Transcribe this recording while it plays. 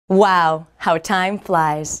Wow, how time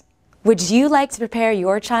flies. Would you like to prepare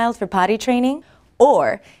your child for potty training?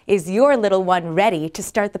 Or is your little one ready to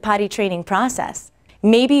start the potty training process?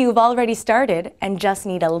 Maybe you've already started and just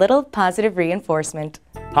need a little positive reinforcement.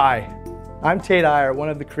 Hi, I'm Tate Iyer, one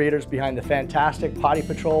of the creators behind the fantastic Potty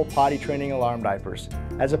Patrol potty training alarm diapers.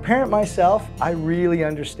 As a parent myself, I really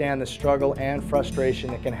understand the struggle and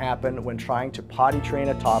frustration that can happen when trying to potty train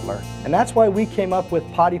a toddler. And that's why we came up with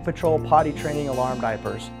Potty Patrol potty training alarm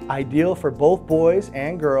diapers. Ideal for both boys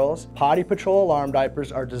and girls, Potty Patrol alarm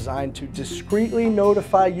diapers are designed to discreetly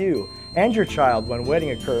notify you and your child when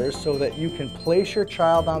wetting occurs so that you can place your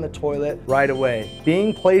child on the toilet right away.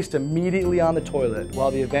 Being placed immediately on the toilet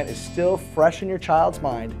while the event is still fresh in your child's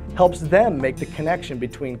mind helps them make the connection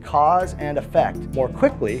between cause and effect more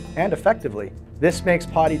quickly and effectively. This makes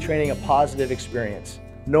potty training a positive experience.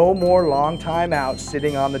 No more long time out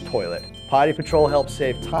sitting on the toilet. Potty Patrol helps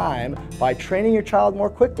save time by training your child more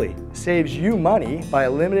quickly, saves you money by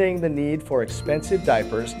eliminating the need for expensive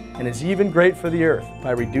diapers, and is even great for the earth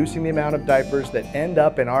by reducing the amount of diapers that end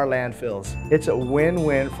up in our landfills. It's a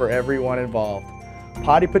win-win for everyone involved.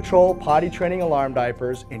 Potty Patrol potty training alarm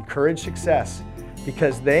diapers encourage success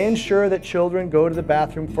because they ensure that children go to the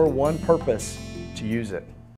bathroom for one purpose: to use it.